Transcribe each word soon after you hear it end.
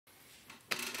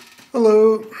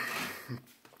Hello.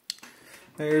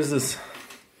 There's this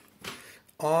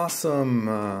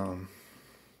awesome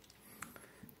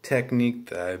technique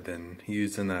that I've been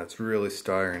using that's really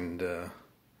starting to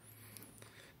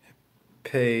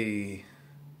pay,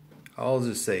 I'll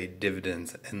just say,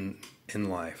 dividends in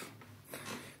life.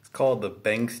 It's called the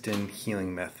Bengston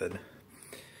healing method.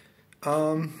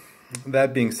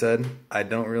 That being said, I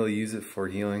don't really use it for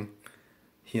healing.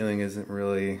 Healing isn't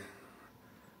really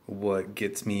what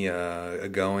gets me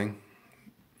going.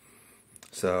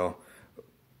 So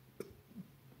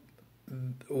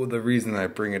the reason I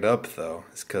bring it up though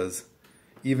is because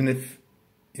even if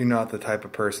you're not the type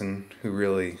of person who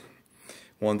really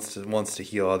wants to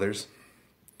heal others,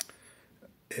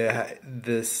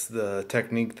 the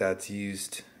technique that's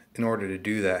used in order to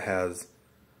do that has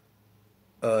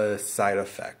a side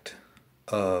effect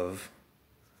of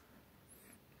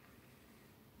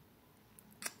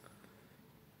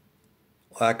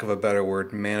lack of a better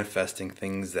word, manifesting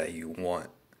things that you want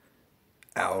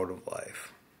out of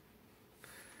life.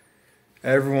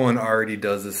 Everyone already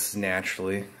does this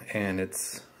naturally, and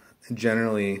it's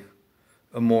generally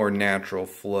a more natural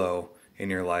flow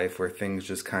in your life where things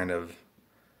just kind of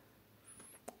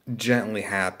gently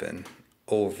happen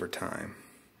over time,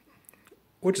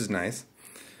 which is nice.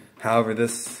 However,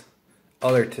 this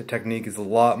other technique is a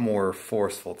lot more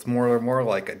forceful. It's more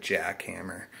like a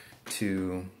jackhammer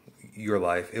to your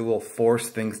life. It will force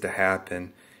things to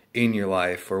happen in your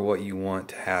life, or what you want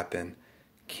to happen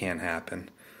can happen.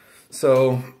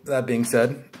 So that being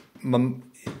said,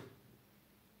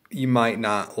 you might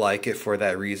not like it for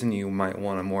that reason. You might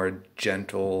want a more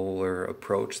gentler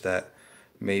approach that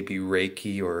maybe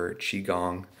Reiki or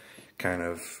Qigong kind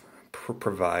of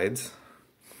provides.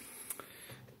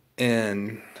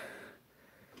 And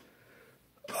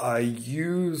I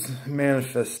use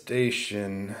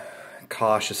manifestation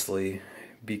cautiously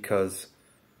because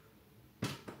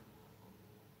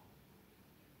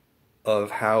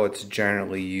of how it's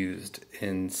generally used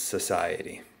in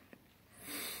society.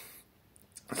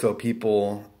 So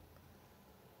people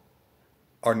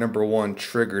are, number one,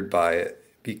 triggered by it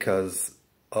because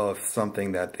of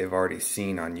something that they've already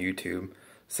seen on YouTube.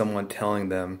 Someone telling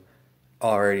them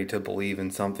already to believe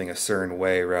in something a certain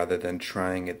way rather than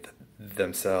trying it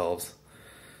themselves.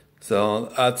 So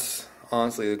that's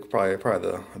honestly probably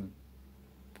the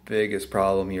biggest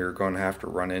problem you're going to have to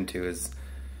run into, is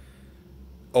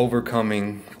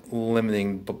overcoming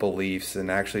limiting beliefs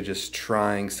and actually just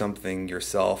trying something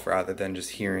yourself rather than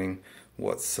just hearing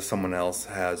what someone else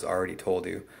has already told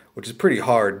you, which is pretty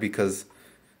hard because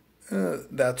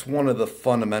that's one of the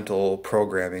fundamental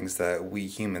programmings that we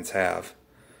humans have.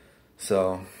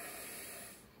 So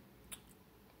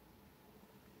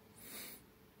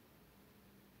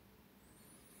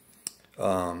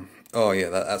oh yeah,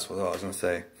 that's what I was going to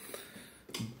say.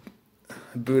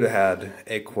 Buddha had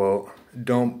a quote: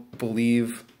 "Don't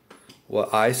believe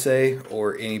what I say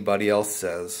or anybody else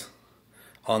says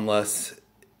unless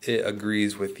it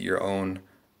agrees with your own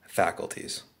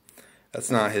faculties." That's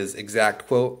not his exact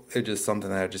quote, it's just something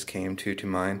that just came to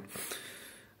mind.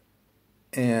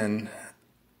 And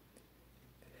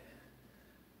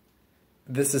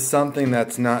this is something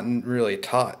that's not really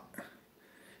taught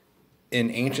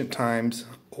in ancient times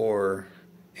or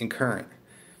in current.